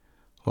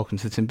Welcome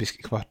to the Tin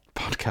Biscuit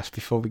podcast.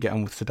 Before we get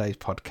on with today's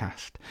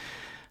podcast,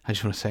 I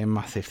just want to say a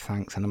massive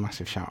thanks and a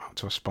massive shout out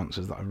to our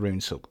sponsors that are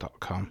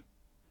runesilk.com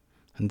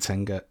and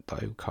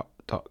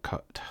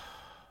tenga.co.uk.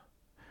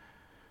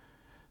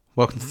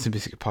 Welcome to the Tin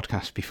Biscuit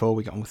podcast. Before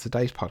we get on with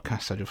today's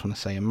podcast, I just want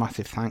to say a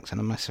massive thanks and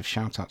a massive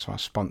shout out to our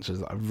sponsors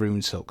that are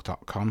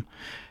runesilk.com.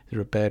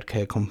 They're a bird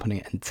care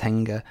company, and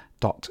tenga.co.uk.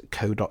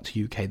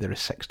 They're a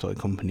sex toy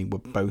company.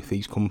 With both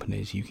these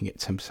companies, you can get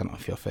 10%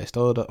 off your first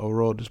order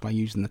or orders by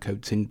using the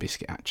code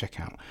TINBISCUIT at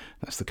checkout.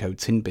 That's the code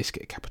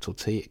TINBISCUIT, capital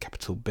T,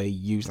 capital B.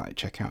 Use that at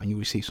checkout and you'll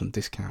receive some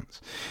discounts.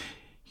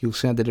 You'll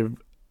see I did a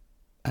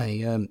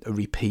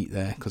repeat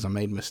there because I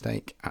made a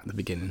mistake at the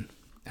beginning.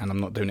 And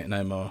I'm not doing it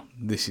no more.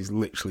 This is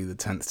literally the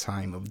 10th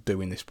time of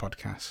doing this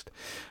podcast.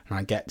 And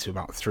I get to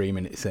about 3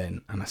 minutes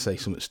in and I say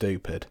something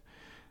stupid.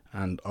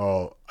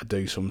 Or I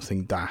do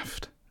something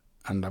daft.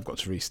 And I've got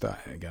to restart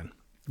it again.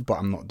 But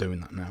I'm not doing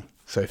that now.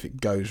 So if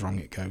it goes wrong,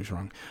 it goes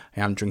wrong.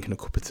 I am drinking a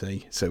cup of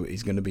tea. So it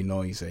is going to be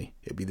noisy.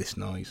 It'll be this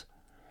noise.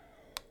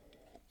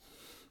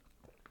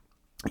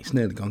 It's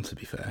nearly gone, to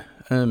be fair.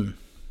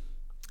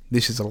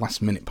 This is a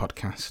last minute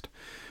podcast.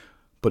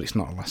 But it's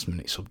not a last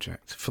minute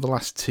subject. For the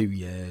last 2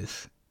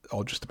 years,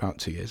 or just about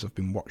 2 years, I've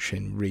been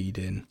watching,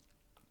 reading,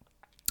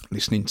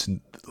 listening to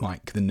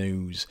like the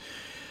news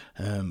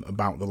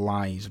about the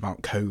lies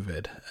about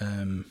COVID.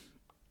 And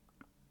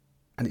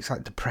it's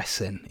like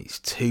depressing. It's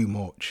too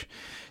much.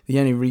 The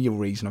only real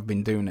reason I've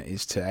been doing it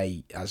is to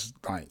A, as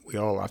like we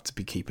all have to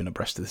be keeping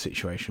abreast of the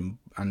situation,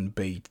 and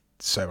B,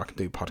 so I can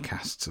do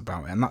podcasts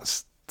about it. And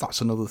that's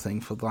another thing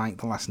for like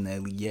the last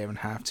nearly year and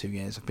a half, 2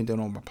 years. I've been doing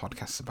all my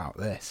podcasts about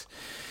this.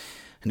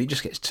 And it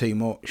just gets too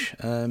much.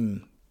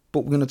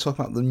 But we're going to talk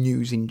about the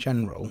news in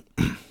general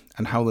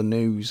and how the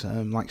news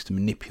likes to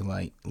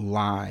manipulate,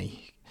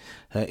 lie.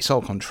 It's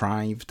all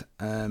contrived.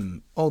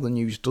 All the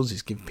news does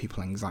is give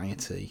people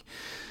anxiety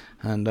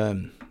and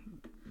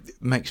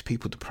it makes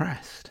people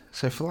depressed.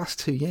 So for the last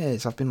 2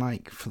 years, I've been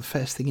like, for the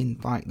first thing in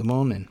like the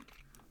morning,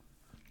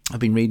 I've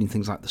been reading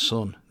things like The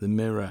Sun, The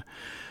Mirror,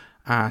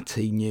 RT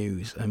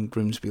News,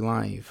 Grimsby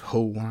Live,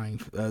 Hull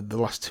Live. The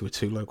last two are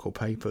two local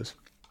papers.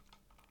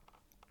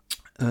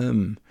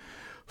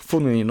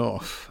 Funnily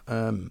enough,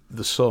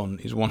 The Sun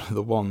is one of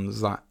the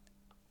ones that,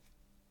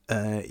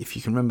 if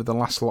you can remember the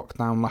last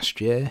lockdown last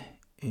year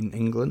in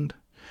England,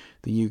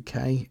 the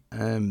UK,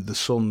 The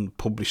Sun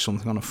published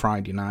something on a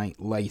Friday night,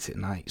 late at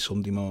night,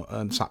 Saturday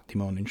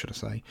morning, should I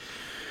say,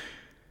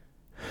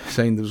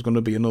 saying there was going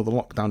to be another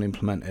lockdown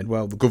implemented.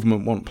 Well, the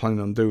government weren't planning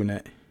on doing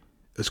it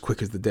as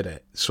quick as they did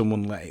it.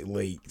 Someone let it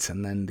leak,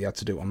 and then they had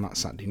to do it on that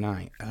Saturday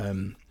night.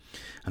 And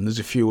there's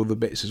a few other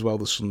bits as well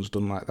The Sun's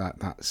done like that.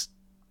 That's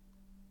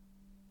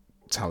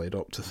tallied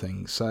up to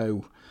things.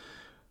 So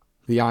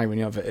the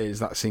irony of it is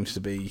that seems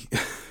to be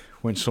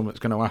when something's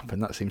going to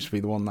happen, that seems to be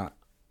the one that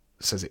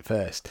says it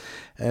first.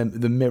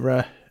 The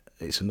Mirror,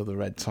 it's another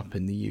red top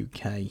in the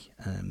UK,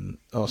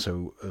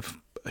 also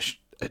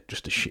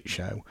just a shit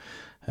show.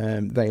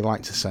 They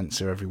like to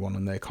censor everyone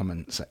in their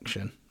comment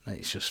section.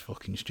 It's just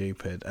fucking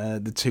stupid.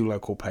 The two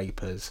local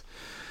papers,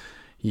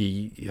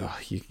 you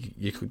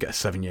could get a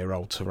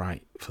 7-year-old to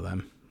write for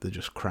them. They're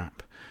just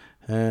crap.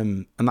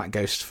 And that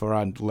goes for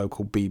our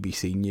local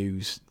BBC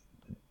News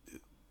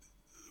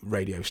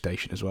radio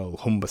station as well,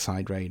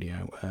 Humberside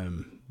Radio.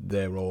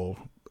 They're all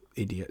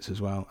idiots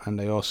as well. And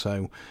they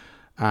also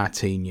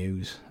RT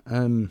News.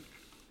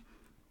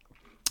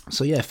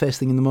 So yeah, first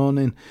thing in the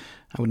morning,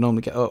 I would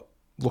normally get up,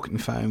 look at my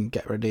phone,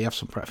 get ready, have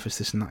some breakfast,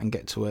 this and that, and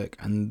get to work.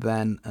 And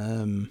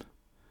then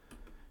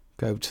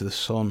go to The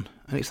Sun.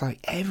 And it's like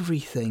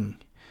everything.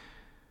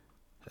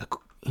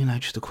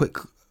 Just a quick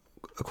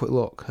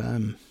look.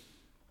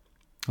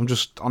 I'm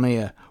just on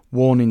here.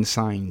 Warning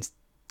signs.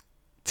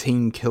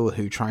 Teen killer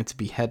who tried to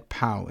behead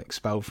pal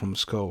expelled from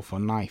school for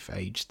knife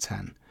aged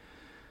 10.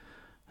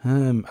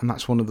 And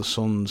that's one of The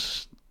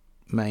Sun's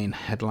main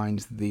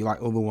headlines. The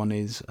other one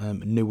is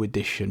new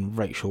edition.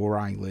 Rachel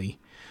Riley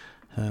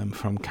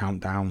from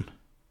Countdown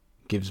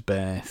gives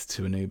birth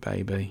to a new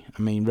baby.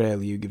 I mean,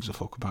 really, who gives a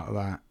fuck about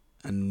that?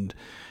 And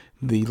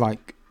the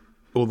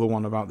other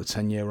one about the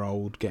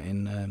 10-year-old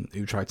getting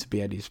who tried to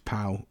behead his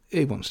pal.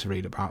 Who wants to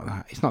read about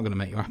that? It's not going to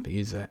make you happy,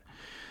 is it?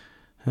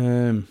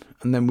 And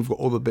then we've got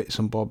other bits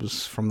and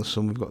bobs from The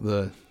Sun. We've got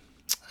the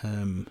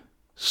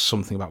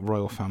something about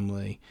royal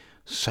family,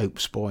 soap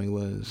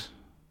spoilers,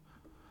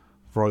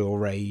 royal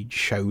rage,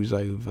 shows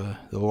over,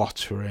 the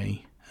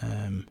lottery,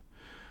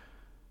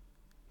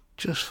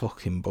 just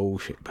fucking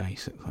bullshit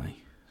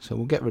basically. So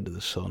we'll get rid of The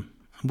Sun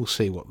and we'll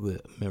see what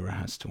the Mirror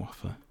has to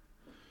offer.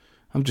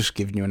 I'm just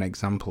giving you an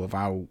example of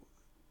how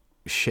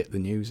shit the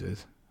news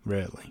is,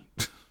 really.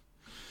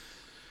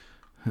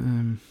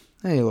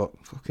 Hey, look,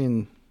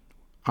 fucking,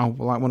 I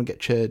want to get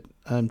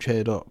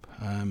cheered up.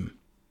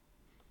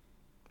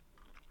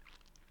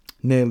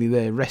 Nearly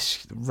there,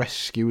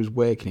 rescuers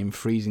working in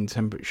freezing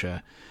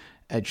temperature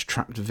edge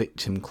trapped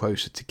victim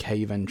closer to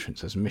cave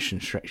entrance as mission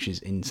stretches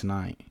into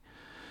night.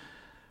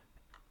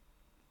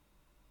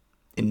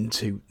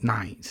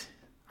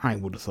 I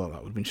would have thought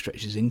that would have been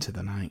stretches into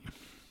the night.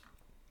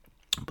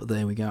 But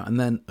there we go. And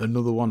then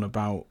another one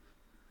about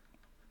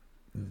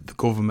the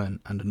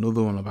government and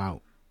another one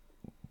about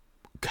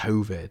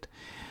COVID.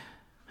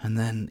 And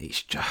then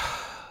it's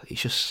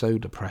just so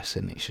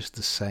depressing. It's just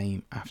the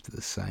same after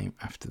the same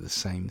after the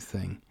same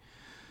thing.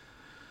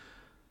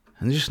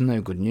 And there's just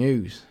no good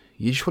news.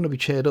 You just want to be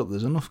cheered up.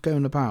 There's enough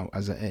going about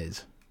as it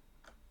is.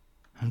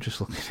 I'm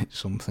just looking at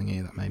something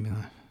here that made me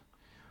laugh.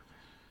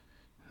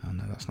 Oh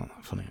no, that's not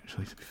that funny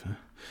actually, to be fair.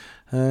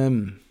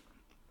 And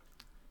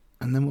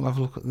then we'll have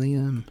a look at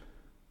the...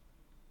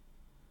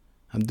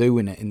 I'm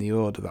doing it in the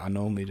order that I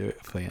normally do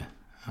it for you.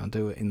 I'll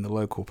do it in the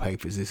local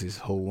papers. This is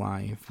Hull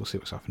Live. We'll see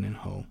what's happening in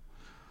Hull.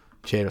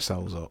 Cheer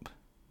ourselves up.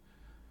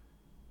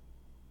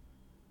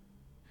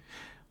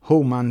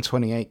 Hull man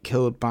 28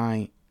 killed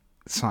by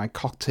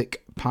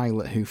psychotic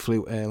pilot who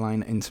flew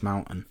airliner into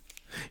mountain.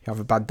 You have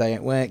a bad day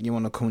at work, you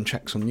want to come and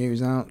check some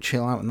news out,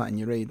 chill out and that, and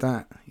you read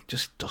that. It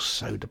just does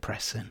so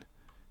depressing.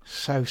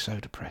 So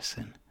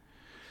depressing.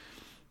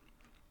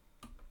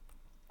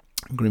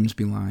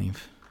 Grimsby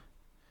Live.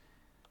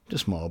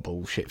 Just more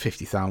bullshit.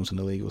 50,000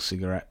 illegal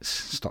cigarettes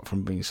stopped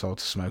from being sold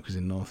to smokers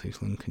in North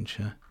East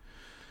Lincolnshire.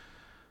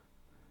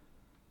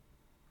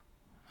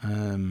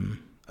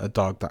 A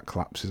dog that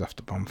collapses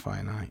after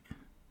bonfire night.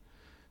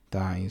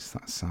 Dies.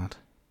 That's sad.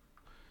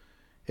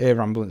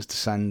 Air ambulance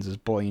descends as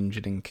boy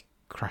injured in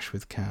crash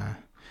with car.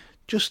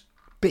 Just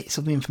bits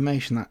of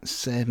information that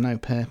serve no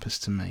purpose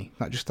to me.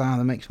 That just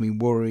either makes me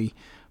worry,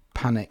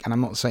 panic, and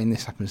I'm not saying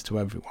this happens to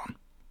everyone.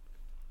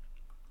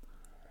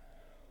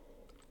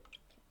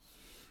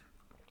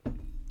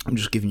 I'm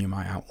just giving you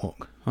my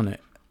outlook on it.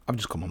 I've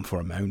just come on for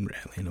a moan,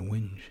 really, and a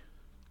whinge.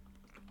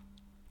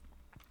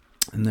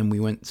 And then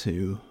we went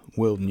to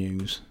World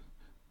News,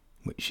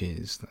 which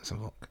is, let's have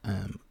a look,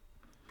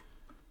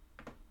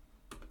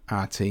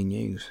 RT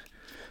News.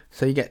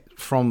 So you get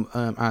from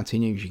RT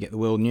News, you get the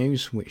World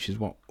News, which is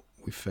what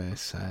we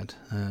first said.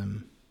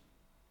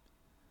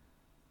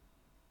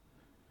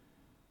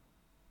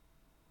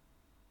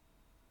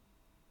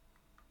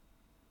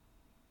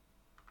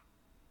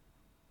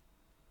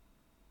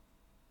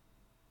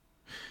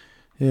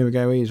 Here we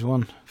go, here's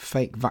one.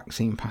 Fake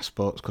vaccine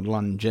passports could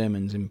land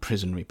Germans in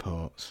prison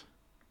reports.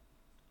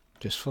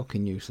 Just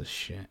fucking useless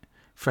shit.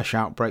 Fresh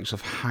outbreaks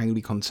of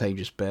highly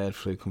contagious bird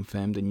flu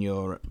confirmed in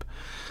Europe.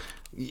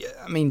 Yeah,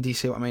 I mean, do you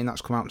see what I mean?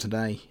 That's come out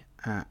today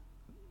at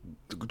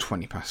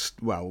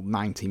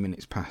 90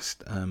 minutes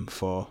past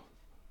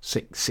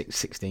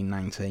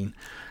 16:19.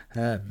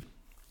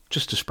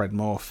 Just to spread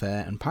more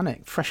fear and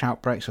panic. Fresh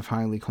outbreaks of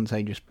highly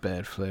contagious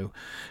bird flu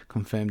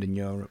confirmed in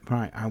Europe.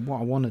 Right,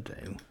 what I want to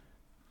do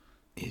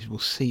is we'll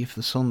see if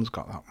the Sun's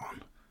got that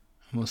one.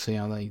 And we'll see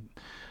how they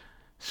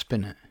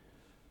spin it.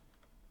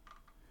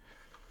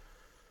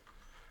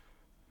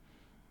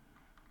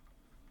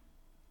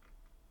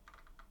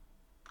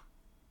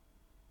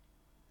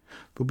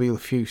 There'll be a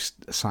few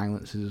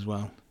silences as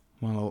well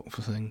while I look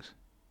for things.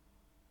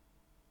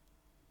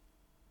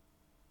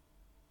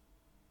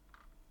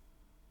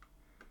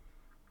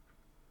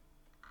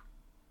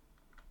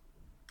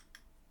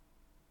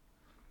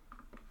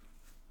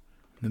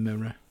 The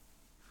Mirror.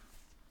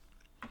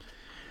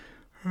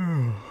 Oh,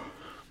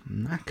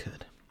 I'm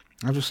knackered.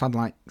 I've just had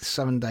like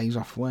 7 days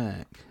off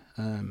work.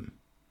 And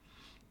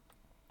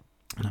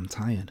I'm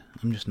tired.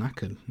 I'm just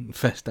knackered.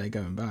 First day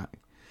going back.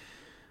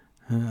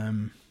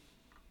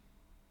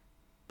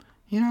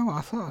 You know what?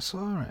 I thought I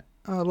saw it.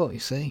 Oh, look, you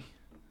see.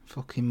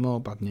 Fucking more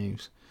bad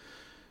news.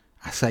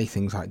 I say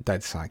things like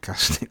dead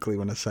sarcastically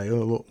when I say,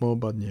 oh, look, more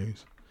bad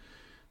news.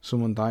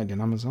 Someone died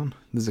in Amazon.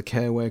 There's a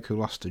care worker who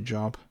lost a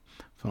job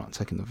for not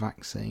taking the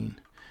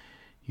vaccine.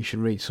 You should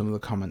read some of the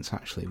comments,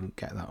 actually. We'll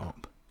get that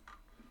up.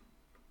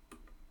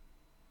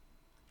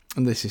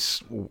 And this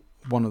is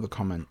one of the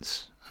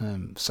comments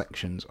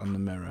sections on the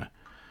Mirror.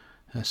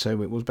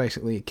 So it was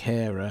basically a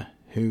carer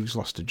who's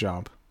lost a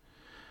job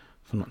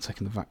for not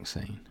taking the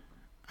vaccine.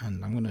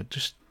 And I'm going to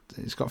just...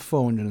 It's got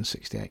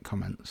 468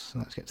 comments. So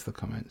let's get to the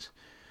comments.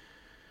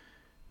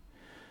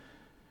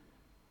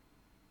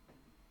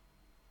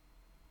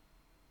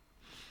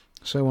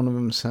 So one of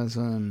them says,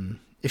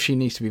 if she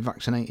needs to be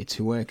vaccinated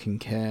to work in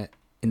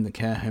the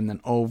care home,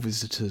 then all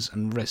visitors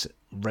and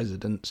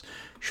residents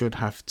should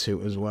have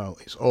to as well.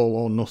 It's all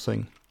or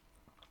nothing.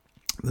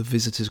 The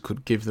visitors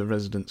could give the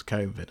residents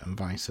COVID and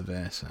vice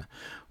versa.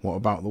 What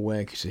about the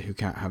workers who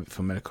can't have it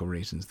for medical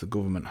reasons? The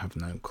government have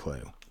no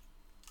clue.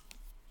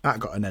 That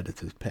got an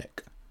editor's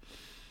pick.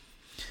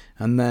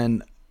 And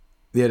then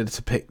the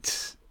editor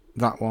picked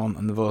that one,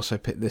 and they've also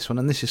picked this one.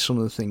 And this is some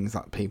of the things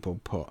that people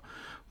put.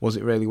 Was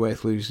it really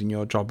worth losing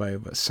your job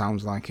over?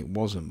 Sounds like it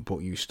wasn't,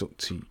 but you stuck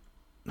to...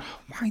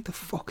 Why the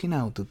fucking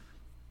hell did...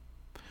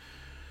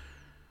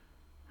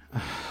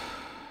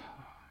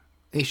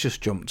 It's just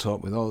jumped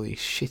up with all these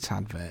shit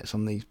adverts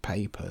on these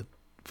paper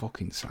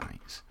fucking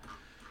sites.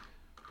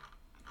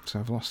 So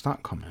I've lost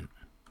that comment.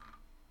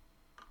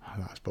 Oh,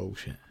 that's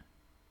bullshit.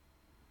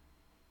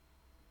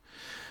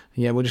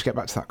 Yeah, we'll just get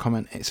back to that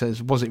comment. It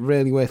says, was it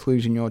really worth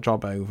losing your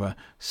job over?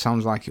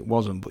 Sounds like it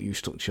wasn't, but you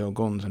stuck to your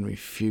guns and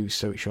refused,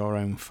 so it's your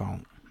own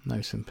fault. No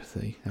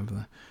sympathy,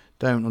 ever.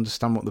 don't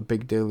understand what the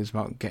big deal is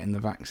about getting the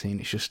vaccine.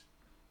 It's just,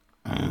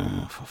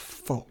 for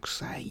fuck's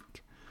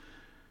sake.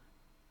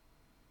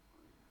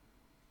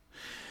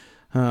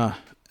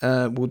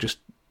 We'll just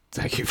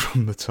take it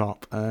from the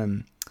top.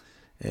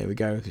 Here we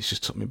go. It's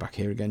just took me back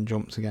here again.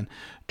 Jumps again.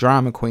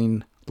 Drama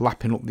queen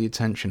lapping up the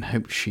attention.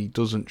 Hopes she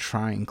doesn't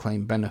try and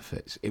claim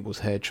benefits. It was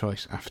her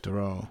choice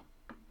after all.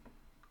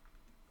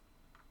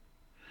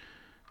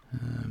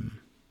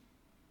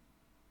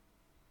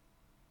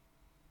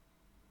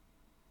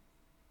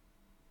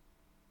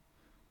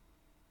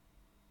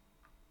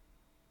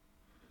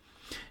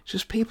 It's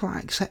just people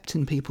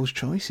accepting people's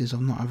choices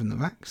of not having the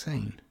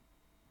vaccine.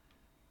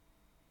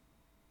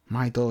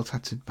 My daughter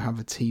had to have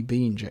a TB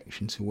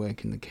injection to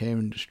work in the care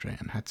industry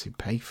and had to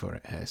pay for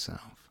it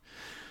herself.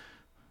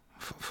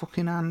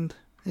 Fucking hand.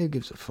 Who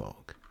gives a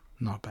fuck?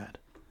 Not bad.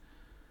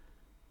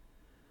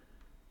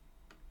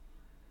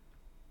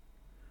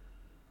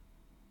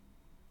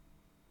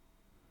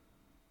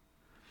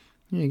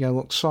 Here you go,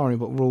 look, sorry,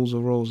 but rules are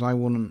rules. I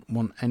wouldn't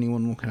want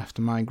anyone looking after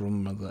my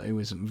grandmother who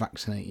isn't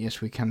vaccinated.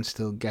 Yes, we can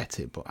still get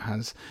it, but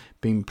has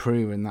been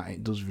proven that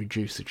it does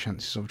reduce the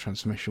chances of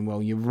transmission.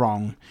 Well, you're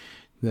wrong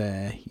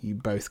there. You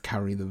both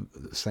carry the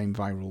same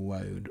viral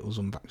load, us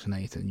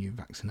unvaccinated and you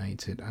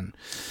vaccinated, and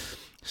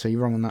so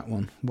you're wrong on that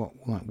one.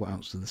 What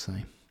else do they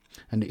say?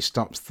 And it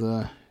stops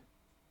the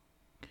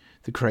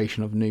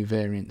creation of new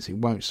variants. It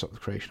won't stop the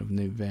creation of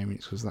new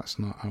variants because that's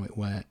not how it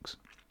works.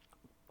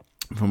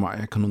 From what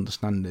I can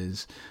understand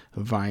is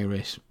a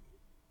virus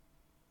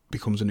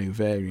becomes a new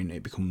variant,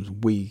 it becomes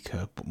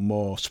weaker but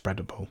more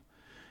spreadable,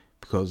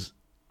 because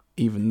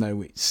even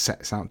though it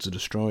sets out to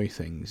destroy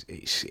things,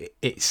 it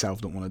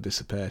itself don't want to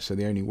disappear. So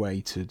the only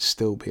way to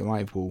still be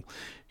alive will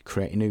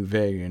create a new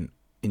variant.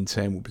 In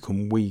turn, will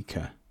become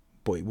weaker,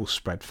 but it will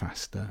spread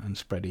faster and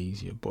spread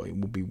easier. But it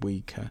will be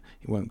weaker.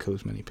 It won't kill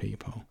as many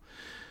people.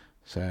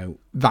 So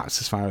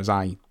that's as far as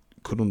I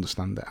could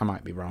understand it. I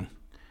might be wrong.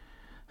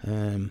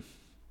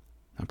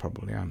 I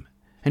probably am.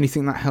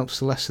 Anything that helps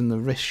to lessen the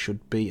risk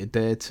should be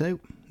adhered to.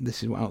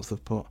 This is what else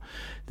they've put.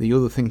 The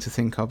other thing to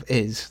think of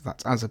is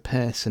that as a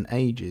person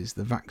ages,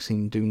 the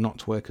vaccine do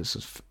not work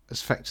as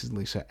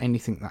effectively, so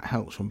anything that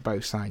helps from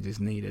both sides is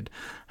needed.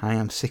 I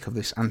am sick of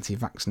this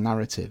anti-vax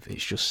narrative.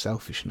 It's just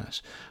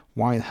selfishness.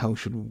 Why the hell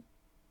should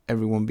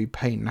everyone be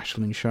paying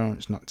national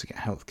insurance not to get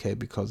healthcare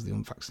because the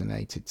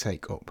unvaccinated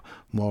take up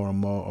more and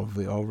more of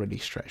the already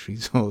stretched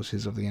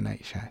resources of the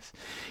NHS?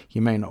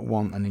 You may not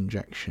want an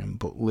injection,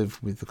 but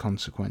live with the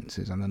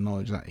consequences and the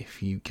knowledge that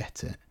if you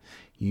get it,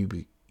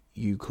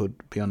 you could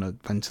be on a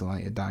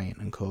ventilator dying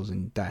and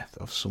causing death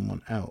of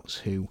someone else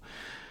who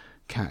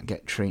can't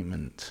get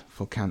treatment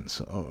for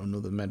cancer or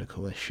another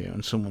medical issue.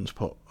 And someone's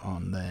put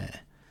on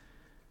there,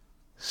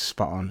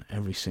 spot on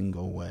every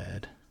single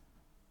word.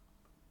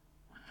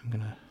 I'm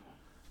going to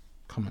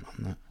comment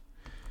on that.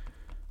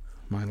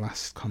 My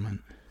last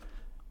comment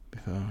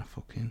before I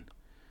fucking...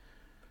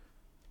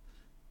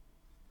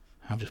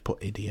 I've just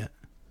put idiot.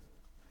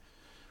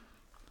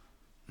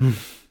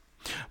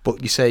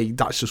 But you say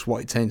that's just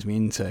what it turns me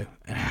into,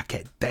 and I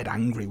get dead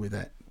angry with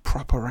it.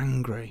 Proper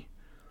angry.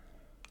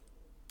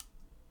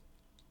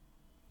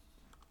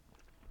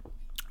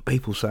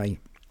 People say,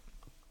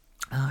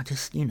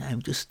 just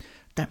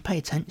don't pay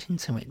attention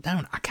to it.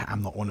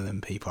 I'm not one of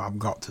them people. I've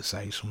got to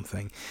say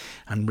something.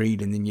 And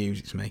reading the news,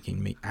 it's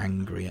making me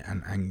angrier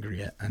and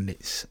angrier, and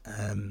it's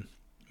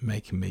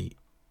making me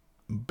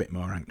a bit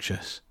more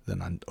anxious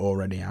than I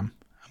already am.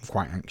 I'm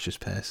quite an anxious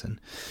person,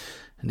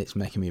 and it's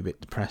making me a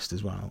bit depressed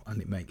as well,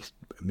 and it makes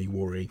me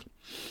worry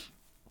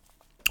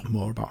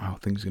more about how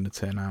things are going to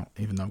turn out,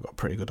 even though I've got a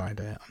pretty good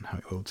idea on how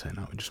it will turn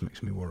out. It just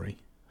makes me worry.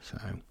 So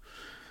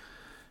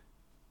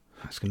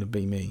that's going to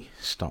be me.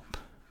 Stop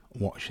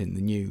watching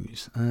the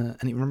news.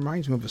 And it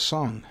reminds me of a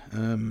song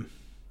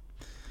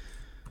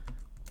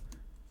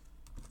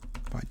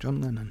by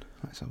John Lennon.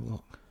 Let's have a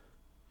look.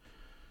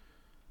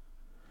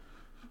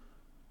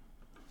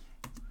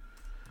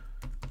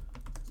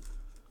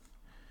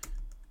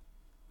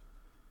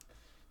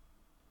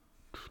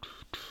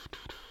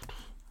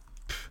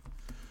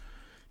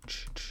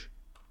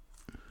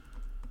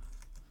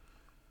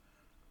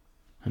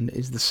 And it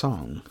is the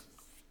song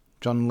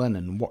John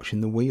Lennon,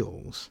 Watching the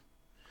Wheels.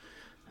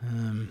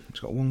 It's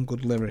got one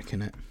good lyric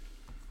in it,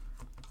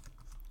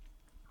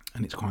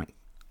 and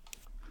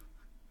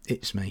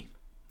it's me,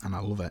 and I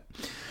love it.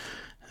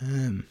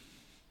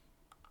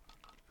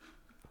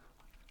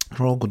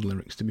 They're all good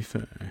lyrics, to be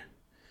fair.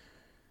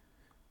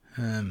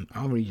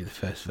 I'll read you the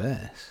first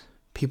verse.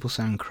 People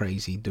sound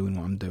crazy doing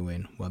what I'm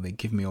doing. Well, they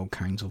give me all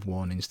kinds of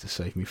warnings to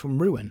save me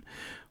from ruin.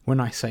 When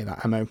I say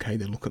that I'm okay,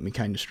 they look at me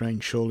kind of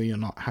strange. Surely you're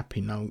not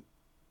happy no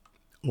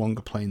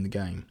longer playing the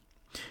game.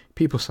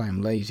 People say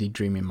I'm lazy,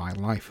 dreaming my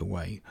life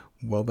away.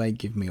 Well, they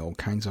give me all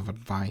kinds of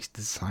advice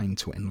designed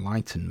to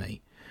enlighten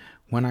me.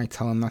 When I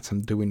tell them that I'm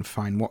doing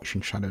fine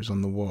watching shadows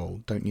on the wall,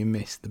 don't you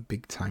miss the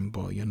big time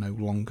boy, you're no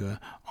longer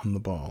on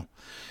the ball.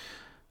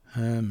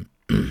 And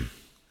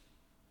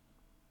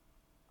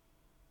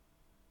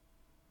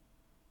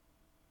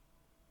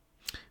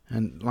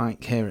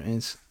like, here it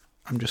is.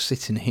 I'm just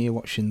sitting here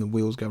watching the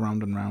wheels go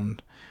round and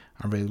round.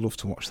 I really love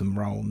to watch them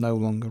roll. No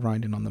longer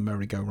riding on the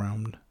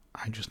merry-go-round.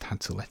 I just had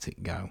to let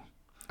it go.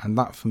 And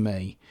that for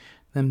me,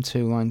 them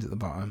 2 lines at the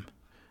bottom,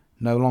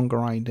 no longer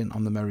riding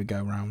on the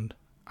merry-go-round.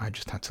 I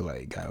just had to let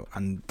it go.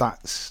 And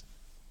that's...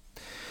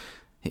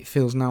 It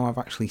feels now I've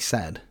actually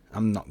said,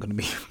 I'm not going to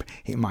be...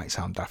 It might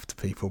sound daft to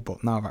people,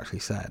 but now I've actually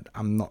said,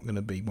 I'm not going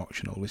to be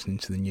watching or listening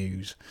to the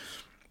news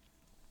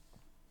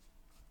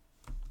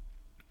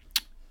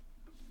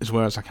as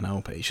well as I can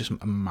help it. It's just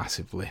a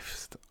massive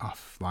lift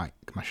off like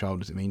my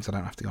shoulders. It means I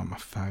don't have to go on my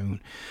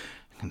phone.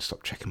 I can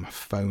stop checking my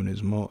phone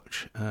as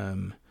much.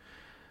 And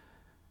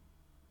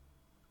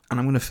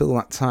I'm going to fill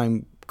that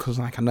time, because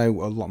like I know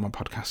a lot of my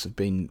podcasts have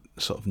been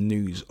sort of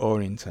news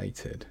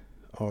orientated,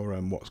 or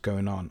what's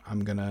going on.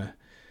 I'm going to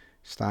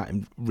start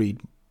and read.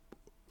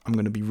 I'm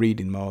going to be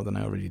reading more than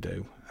I already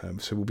do.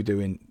 So we'll be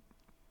doing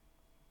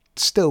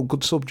still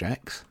good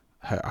subjects,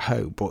 I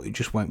hope, but it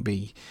just won't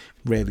be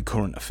really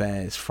current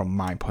affairs from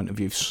my point of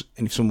view.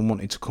 And if someone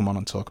wanted to come on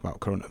and talk about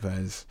current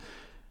affairs,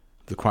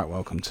 they're quite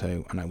welcome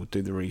to, and I would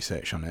do the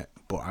research on it,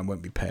 but I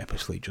won't be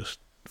purposely just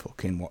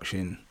fucking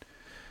watching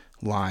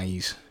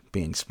lies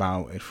being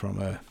spouted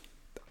from a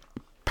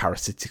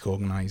parasitic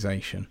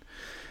organisation.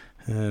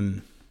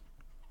 And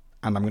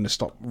I'm going to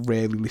stop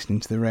really listening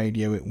to the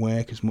radio at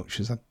work as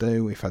much as I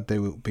do. If I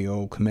do, it'll be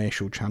all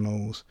commercial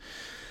channels.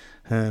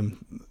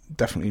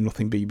 Definitely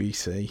nothing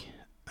BBC.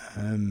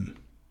 And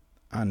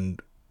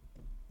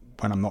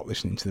when I'm not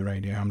listening to the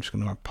radio, I'm just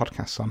going to have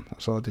podcasts on.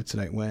 That's all I did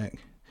today at work.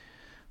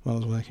 While I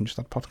was working, just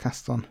had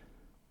podcasts on.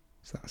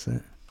 So that's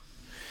it.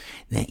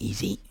 That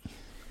is it.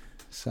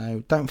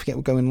 So don't forget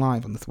we're going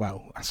live on the...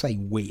 Well, I say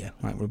we're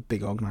a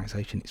big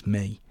organisation. It's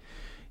me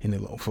in a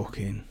little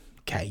fucking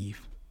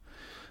cave.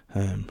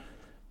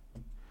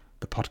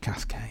 The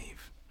podcast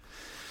cave.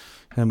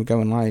 And we're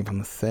going live on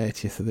the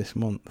 30th of this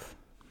month.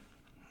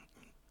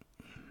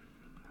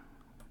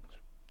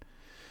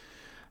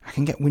 I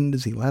can get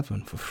Windows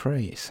 11 for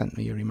free. It sent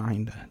me a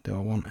reminder. Do I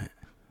want it?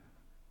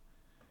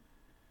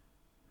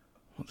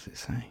 What's it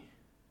say?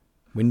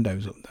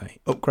 Windows update.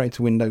 Upgrade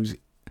to Windows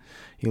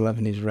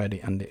 11 is ready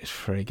and it's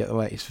free. Get the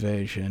latest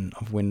version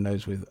of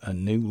Windows with a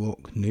new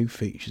look, new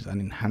features and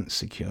enhanced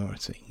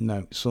security.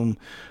 Note, some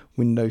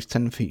Windows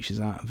 10 features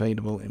are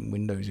available in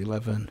Windows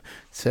 11.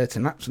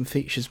 Certain apps and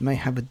features may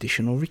have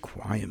additional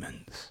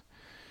requirements.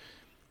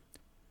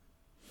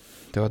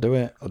 Do I do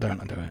it or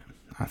don't I do it?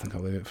 I think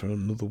I'll leave it for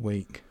another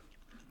week.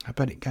 I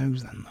bet it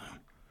goes then though.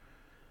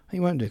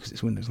 It won't do because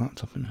it's Windows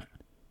laptop, isn't it?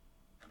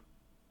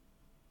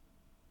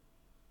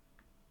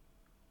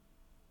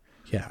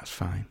 Yeah, that's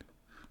fine.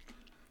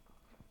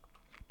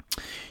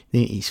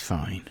 It is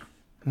fine.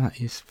 That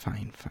is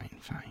fine.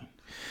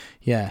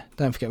 Yeah,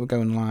 don't forget we're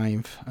going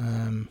live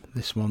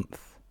this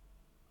month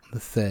on the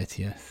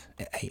 30th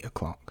at 8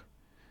 o'clock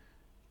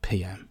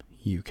PM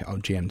UK or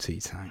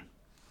GMT time.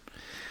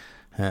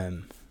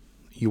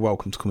 You're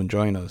welcome to come and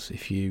join us.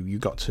 If you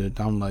got to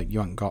download, you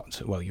haven't got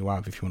to, well, you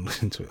have if you want to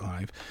listen to it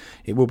live.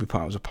 It will be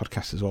part of the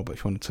podcast as well, but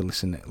if you wanted to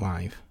listen to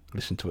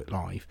it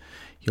live,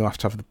 you'll have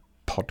to have the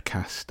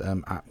podcast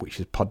app, which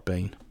is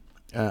Podbean.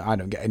 I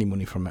don't get any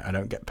money from it. I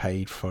don't get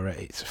paid for it.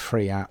 It's a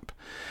free app.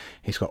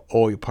 It's got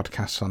all your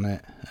podcasts on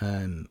it.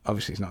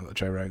 Obviously, it's not got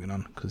Joe Rogan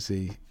on because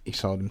he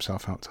sold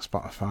himself out to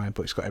Spotify,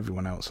 but it's got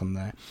everyone else on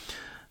there.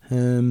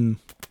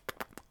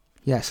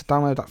 Yeah, so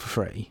download that for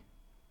free.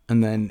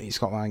 And then it's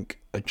got like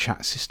a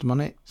chat system on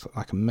it. It's got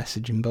like a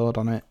messaging board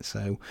on it.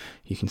 So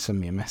you can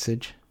send me a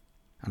message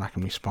and I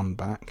can respond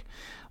back.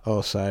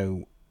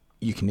 Also,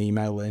 you can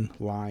email in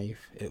live.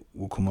 It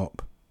will come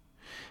up.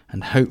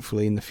 And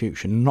hopefully in the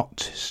future,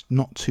 not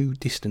too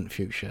distant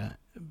future,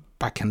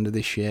 back end of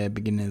this year,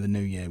 beginning of the new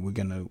year, I'm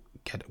going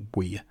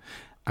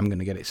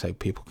to get it so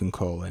people can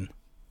call in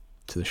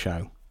to the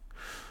show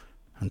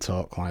and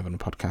talk live on a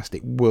podcast.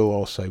 It will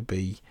also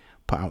be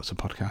put out as a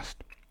podcast,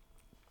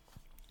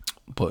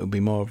 but it'll be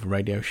more of a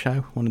radio show.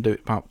 I want to do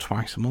it about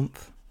twice a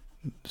month.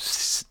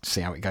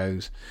 See how it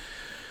goes.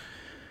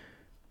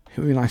 It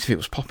would be nice if it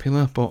was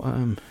popular, but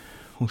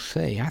we'll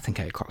see. I think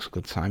 8 o'clock's a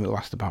good time. It'll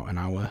last about an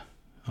hour.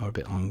 Or a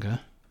bit longer.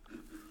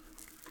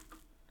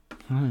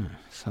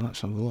 So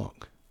let's have a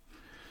look.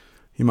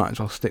 You might as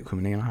well stick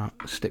with me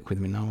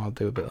now. I'll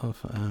do a bit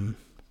of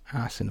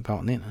arsing about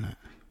on the internet.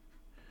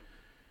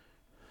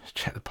 Let's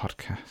check the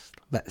podcast.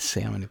 Let's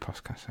see how many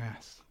podcasts I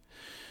asked.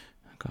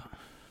 I got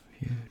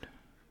viewed.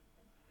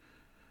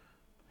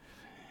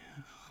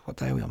 What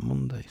day are we on?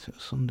 Monday, so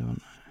it's Sunday,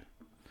 wasn't it?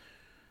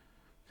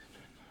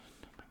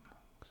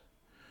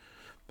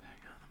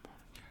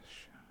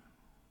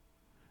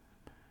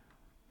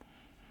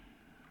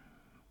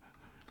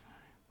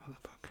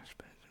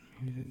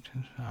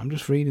 I'm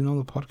just reading all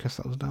the podcasts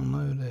that was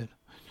downloaded.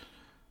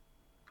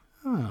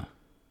 There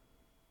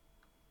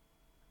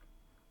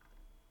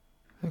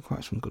are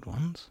quite some good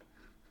ones.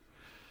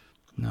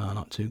 No,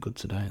 not too good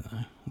today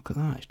though. Look at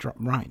that, it's dropped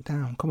right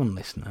down. Come on,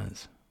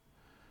 listeners.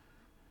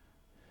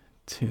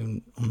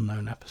 2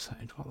 unknown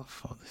episodes. What the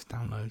fuck? This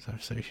downloads are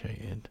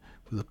associated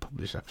with a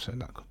published episode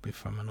that could be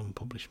from an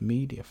unpublished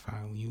media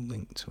file you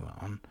linked to it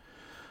on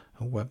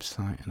a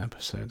website, an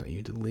episode that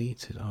you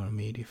deleted, or a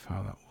media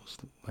file that was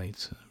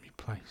later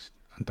replaced.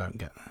 I don't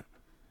get that.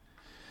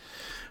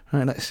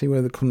 Right, let's see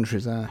where the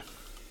countries are.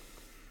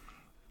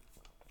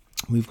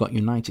 We've got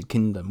United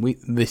Kingdom.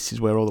 This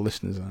is where all the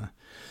listeners are.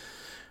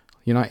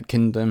 United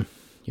Kingdom,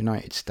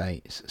 United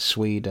States,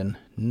 Sweden,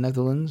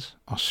 Netherlands,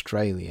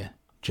 Australia,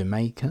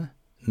 Jamaica,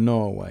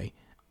 Norway,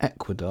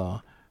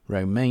 Ecuador,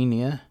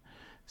 Romania,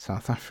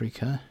 South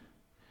Africa,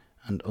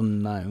 and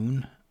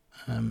unknown.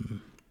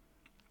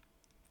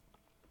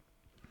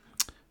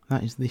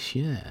 That is this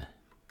year.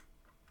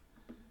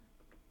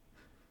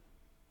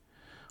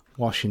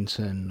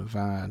 Washington,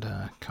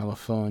 Nevada,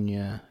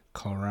 California,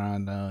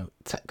 Colorado,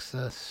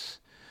 Texas,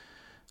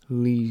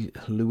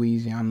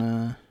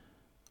 Louisiana,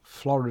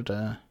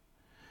 Florida,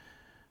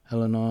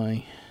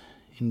 Illinois,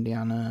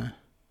 Indiana,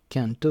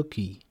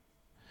 Kentucky,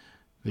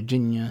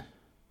 Virginia,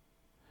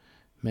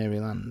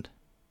 Maryland,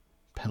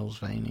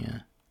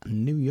 Pennsylvania,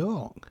 and New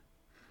York.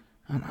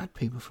 I haven't had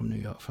people from New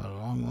York for a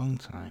long, long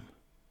time.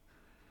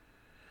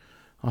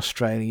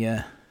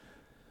 Australia,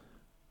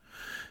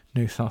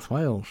 New South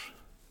Wales.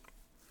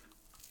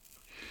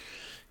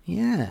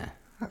 Yeah,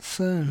 that's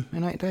in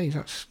 8 days.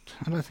 I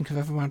don't think I've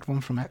ever had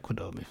one from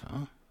Ecuador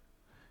before.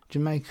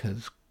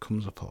 Jamaica's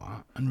comes up a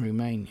lot, and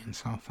Romania and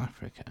South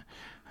Africa.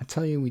 I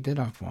tell you, we did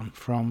have one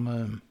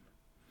from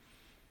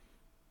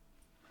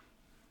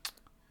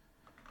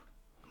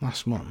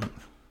last month.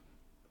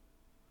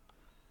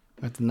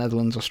 We had the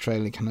Netherlands,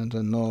 Australia,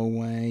 Canada,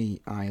 Norway,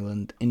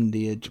 Ireland,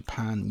 India,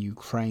 Japan,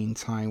 Ukraine,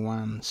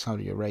 Taiwan,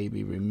 Saudi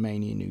Arabia,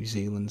 Romania, New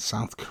Zealand,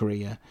 South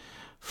Korea,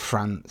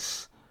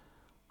 France,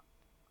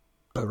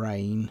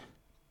 Bahrain.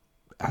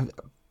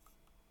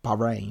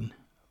 Bahrain.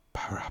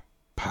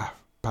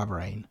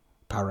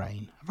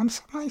 Am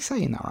I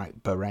saying that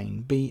right?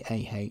 Bahrain.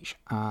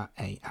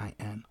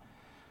 Bahrain.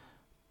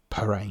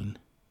 Bahrain.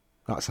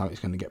 That's how it's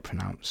going to get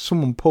pronounced.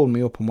 Someone pulled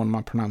me up on one of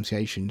my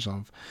pronunciations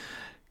of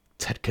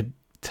Ted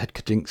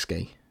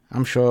Kaczynski.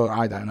 I'm sure,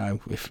 I don't know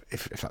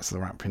if that's the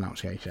right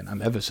pronunciation.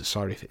 I'm ever so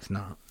sorry if it's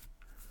not.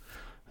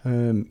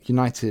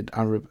 United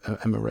Arab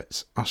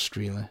Emirates,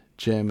 Austria,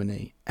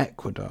 Germany,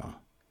 Ecuador,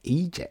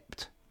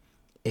 Egypt,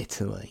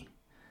 Italy,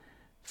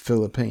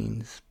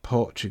 Philippines,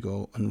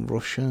 Portugal and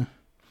Russia,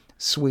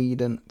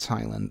 Sweden,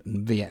 Thailand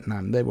and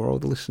Vietnam. They were all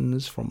the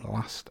listeners from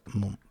last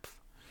month.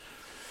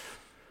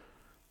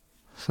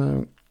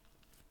 So,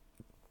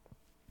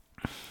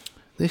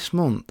 this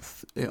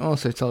month, it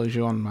also tells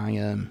you on my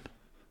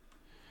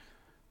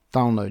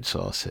download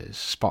sources,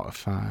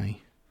 Spotify,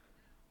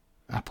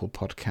 Apple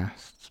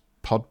Podcasts,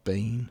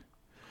 Podbean.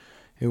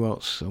 Who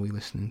else are we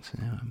listening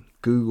to?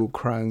 Google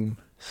Chrome,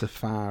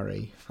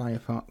 Safari,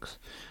 Firefox,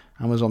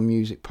 Amazon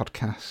Music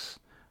Podcasts,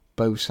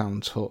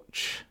 Bowsound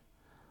Touch,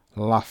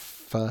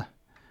 Laughter,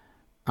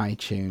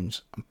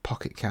 iTunes, and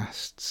Pocket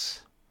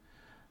Casts,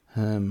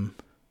 Tune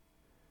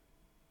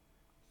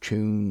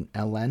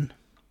LN,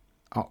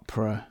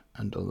 Opera,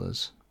 and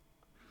others.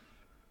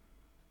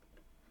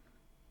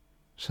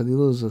 So the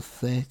others are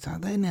 30.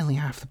 They're nearly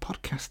half the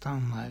podcast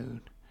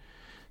download.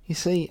 You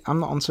see, I'm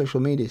not on social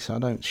media, so I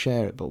don't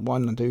share it, but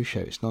when I do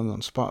share it, it's normally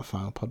on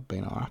Spotify or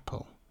Podbean or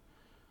Apple.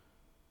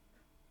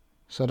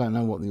 So I don't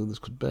know what the others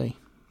could be.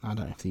 I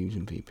don't know if they're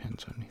using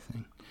VPNs or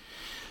anything.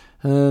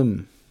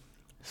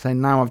 So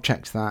now I've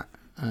checked that,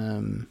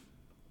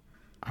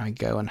 I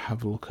go and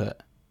have a look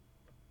at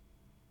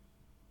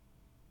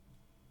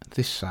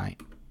this site,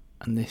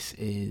 and this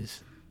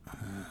is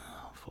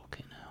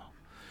fucking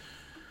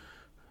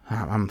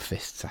hell. I'm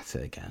fists at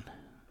it again.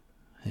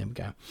 Here we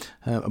go.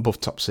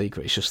 Above Top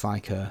Secret. It's just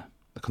like a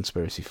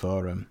conspiracy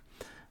forum,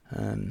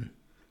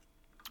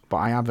 but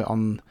I have it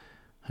on.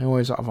 I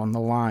always have on the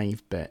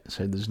live bit,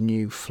 so there's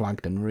new,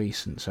 flagged, and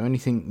recent. So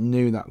anything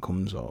new that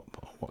comes up,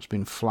 or what's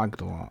been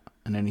flagged a lot,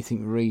 and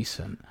anything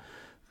recent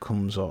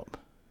comes up.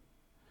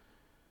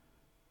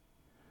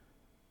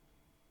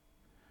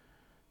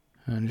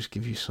 And just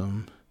give you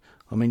some.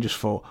 Just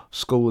for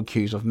school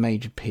accused of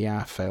major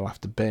PR fail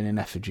after burning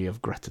effigy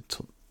of Greta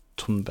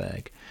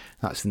Thunberg.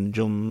 That's in the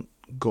John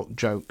Gut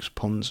Jokes,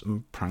 Puns,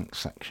 and Pranks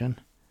section.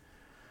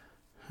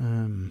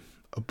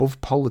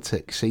 Above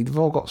Politics. See, they've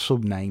all got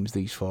sub-names,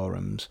 these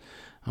forums,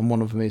 and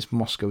one of them is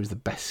Moscow is the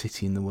best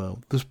city in the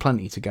world. There's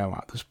plenty to go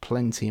at. There's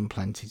plenty and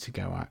plenty to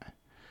go at.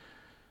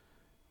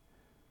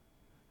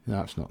 No,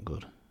 that's not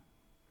good.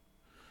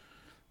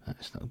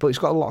 That's not, but it's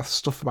got a lot of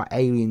stuff about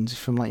aliens.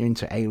 If you're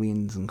into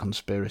aliens and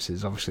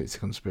conspiracies, obviously it's a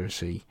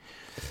conspiracy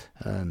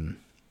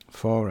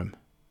forum.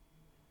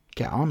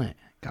 Get on it.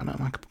 Get on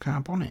like a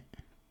carb on it.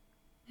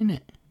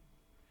 Innit?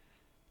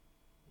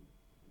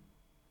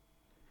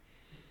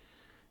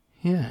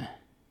 Yeah.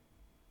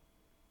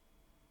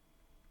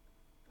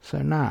 So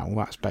now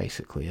that's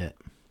basically it.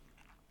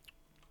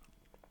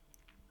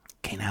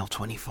 Okay, now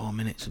 24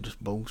 minutes of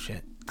just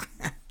bullshit.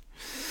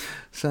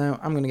 So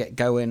I'm gonna get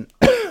going.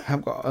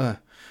 I've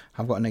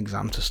got an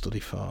exam to study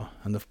for,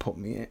 and they've put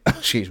me in.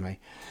 Excuse me.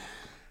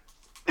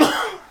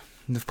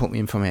 they've put me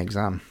in for my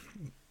exam.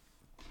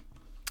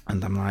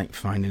 And I'm like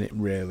finding it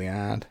really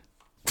hard.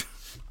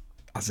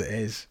 As it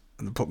is.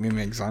 And they put me in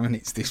my exam and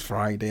it's this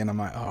Friday and I'm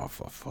like, oh,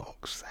 for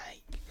fuck's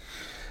sake.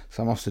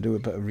 So I'm off to do a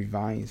bit of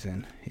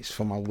revising. It's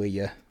for my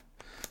LIA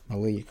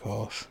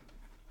course.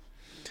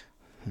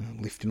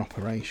 Lifting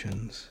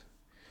operations.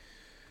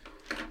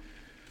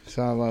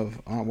 So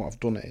what I've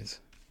done is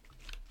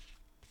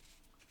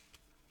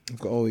I've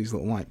got all these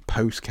little like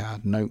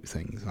postcard note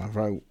things. I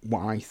wrote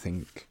what I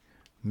think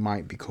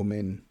might be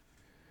coming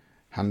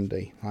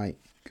handy, like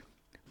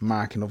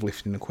marking of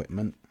lifting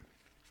equipment.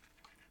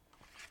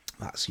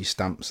 That's your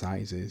stamp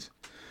sizes,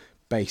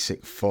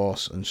 basic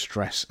force and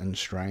stress and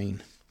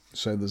strain.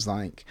 So there's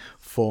like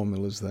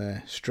formulas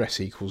there.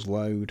 Stress equals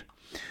load,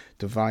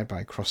 divide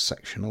by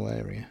cross-sectional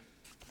area.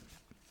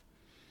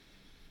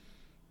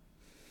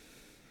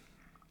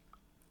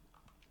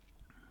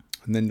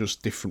 And then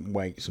just different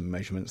weights and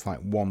measurements, like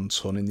 1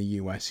 ton in the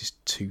US is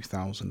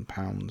 2,000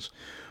 pounds.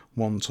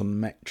 1 ton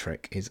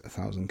metric is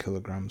 1,000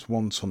 kilograms.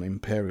 1 ton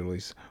imperial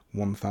is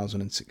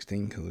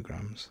 1,016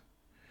 kilograms.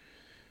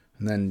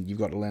 And then you've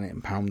got to learn it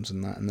in pounds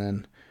and that. And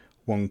then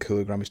 1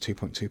 kilogram is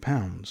 2.2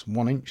 pounds.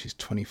 1 inch is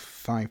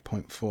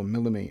 25.4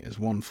 millimeters.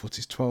 1 foot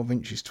is 12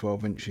 inches.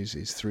 12 inches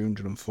is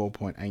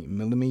 304.8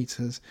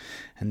 millimeters.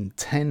 And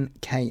 10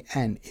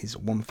 kN is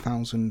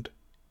 1,000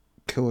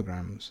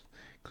 kilograms.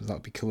 Because that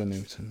would be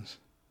kilonewtons.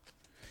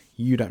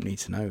 You don't need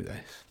to know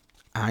this.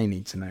 I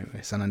need to know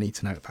this, and I need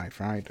to know it by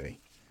Friday.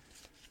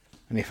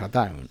 And if I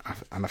don't,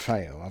 and I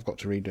fail, I've got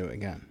to redo it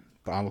again.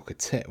 But I'll look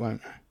at it, won't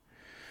I?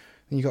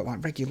 Then you've got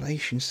like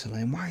regulations to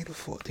learn. Why the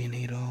fuck do you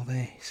need all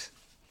this?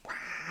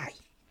 Why?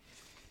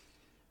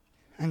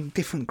 And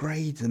different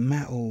grades and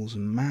metals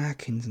and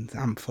markings and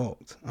I'm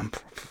fucked. I'm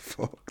proper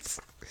fucked.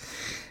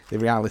 The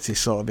reality's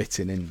sort of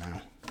hitting in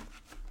now.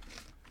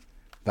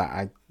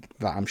 That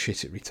I'm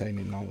shit at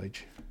retaining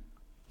knowledge.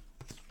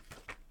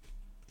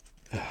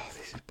 Oh,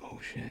 this is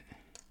bullshit.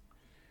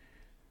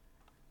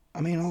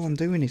 I mean, all I'm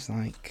doing is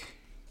like,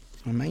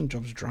 my main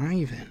job's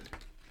driving.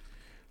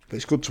 But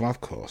it's good to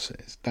have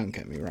courses, don't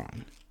get me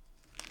wrong.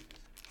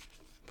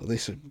 But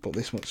this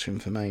much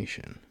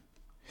information.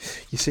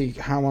 You see,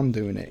 how I'm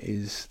doing it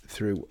is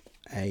through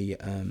a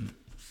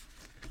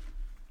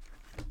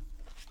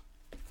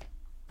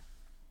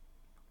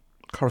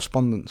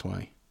correspondence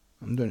way.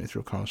 I'm doing it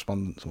through a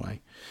correspondence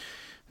way.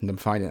 And I'm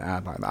finding it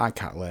hard like that. I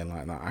can't learn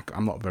like that.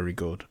 I'm not very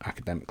good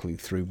academically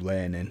through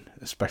learning,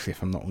 especially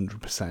if I'm not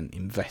 100%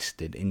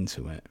 invested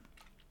into it.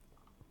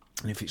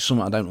 And if it's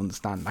something I don't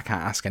understand, I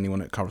can't ask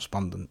anyone at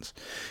correspondence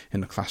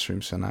in a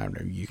classroom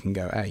scenario. You can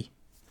go, hey,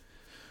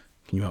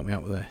 can you help me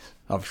out with this?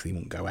 Obviously you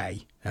won't go,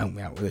 hey, help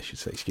me out with this. You'd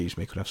say, excuse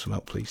me, could I have some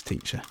help please,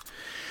 teacher?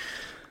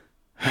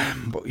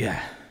 But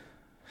yeah,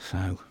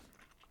 so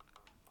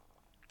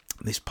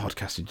this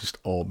podcast has just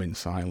all been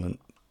silent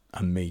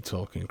and me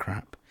talking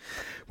crap,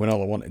 when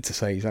all I wanted to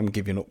say is I'm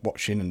giving up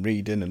watching and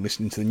reading and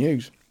listening to the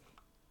news,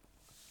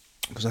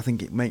 because I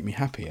think it make me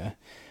happier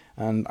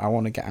and I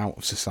want to get out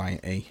of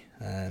society.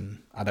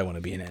 I don't want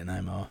to be in it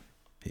anymore.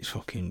 It's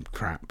fucking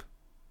crap.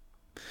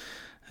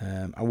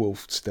 I will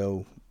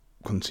still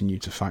continue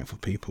to fight for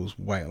people's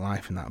way of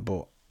life and that,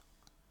 but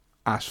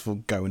as for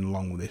going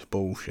along with this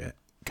bullshit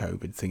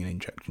COVID thing and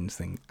injections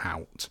thing,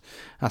 out.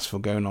 As for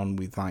going on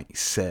with like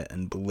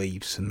certain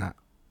beliefs and that,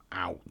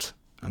 out.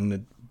 I'm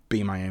going to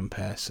be my own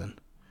person,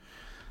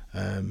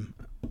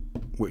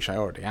 which I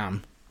already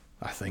am,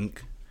 I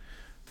think.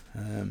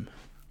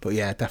 But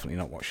yeah, definitely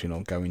not watching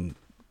or going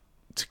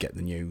to get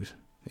the news.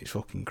 It's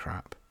fucking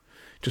crap.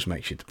 Just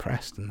makes you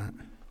depressed and that.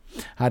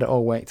 I had it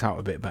all worked out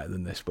a bit better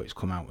than this, but it's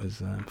come out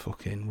as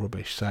fucking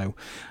rubbish. So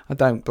I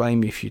don't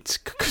blame you if you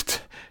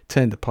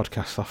turned the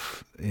podcast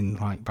off in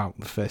like about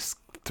the first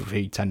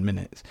 10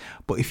 minutes.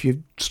 But if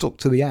you've stuck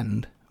to the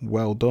end,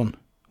 well done.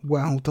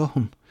 Well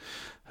done.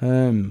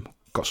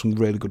 Got some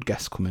really good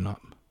guests coming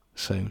up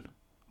soon.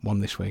 One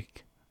this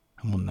week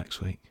and one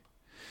next week.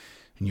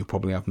 And you'll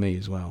probably have me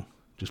as well,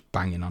 just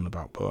banging on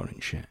about boring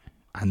shit.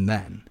 And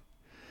then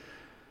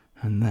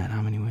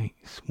how many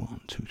weeks?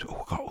 1, 2, 3.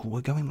 Oh God,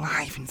 we're going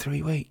live in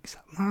 3 weeks.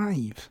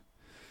 Live.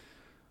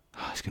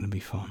 Oh, it's going to be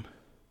fun.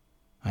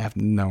 I have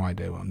no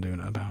idea what I'm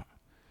doing it about.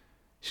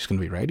 It's just going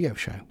to be a radio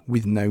show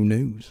with no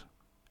news.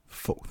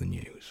 Fuck the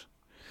news.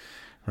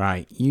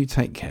 Right, you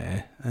take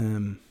care.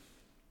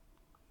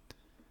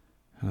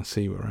 I'll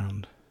see you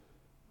around.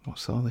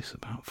 What's all this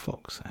about?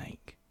 Fuck's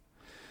sake.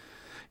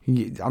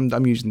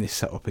 I'm using this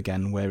setup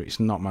again where it's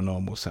not my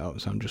normal setup,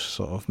 so I'm just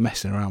sort of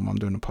messing around while I'm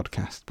doing a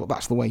podcast. But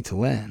that's the way to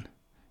learn,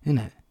 isn't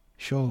it?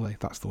 Surely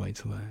that's the way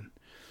to learn.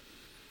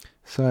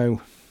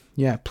 So,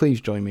 yeah,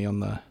 please join me on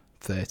the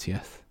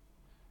 30th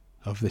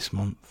of this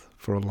month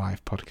for a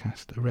live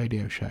podcast, a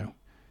radio show.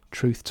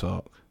 Truth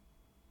Talk,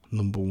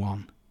 number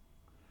 1.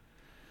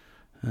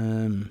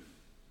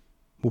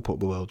 We'll put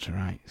the world to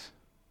rights.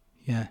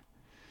 Yeah.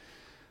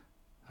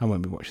 I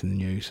won't be watching the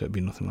news, so it'll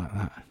be nothing like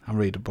that. I'll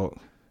read a book.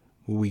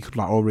 We could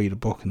like all read a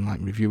book and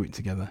like review it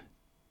together.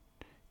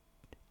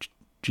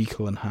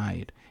 Jekyll and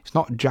Hyde. It's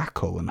not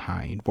Jackal and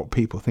Hyde. What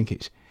people think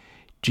it's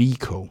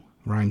Jekyll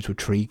rhymes with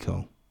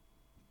treacle,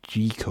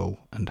 Jekyll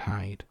and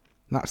Hyde.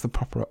 That's the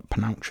proper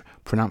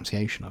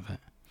pronunciation of it.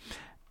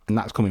 And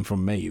that's coming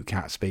from me, who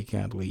can't speak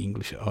hardly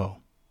English at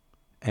all.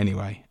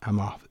 Anyway, I'm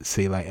off.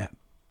 See you later.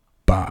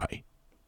 Bye.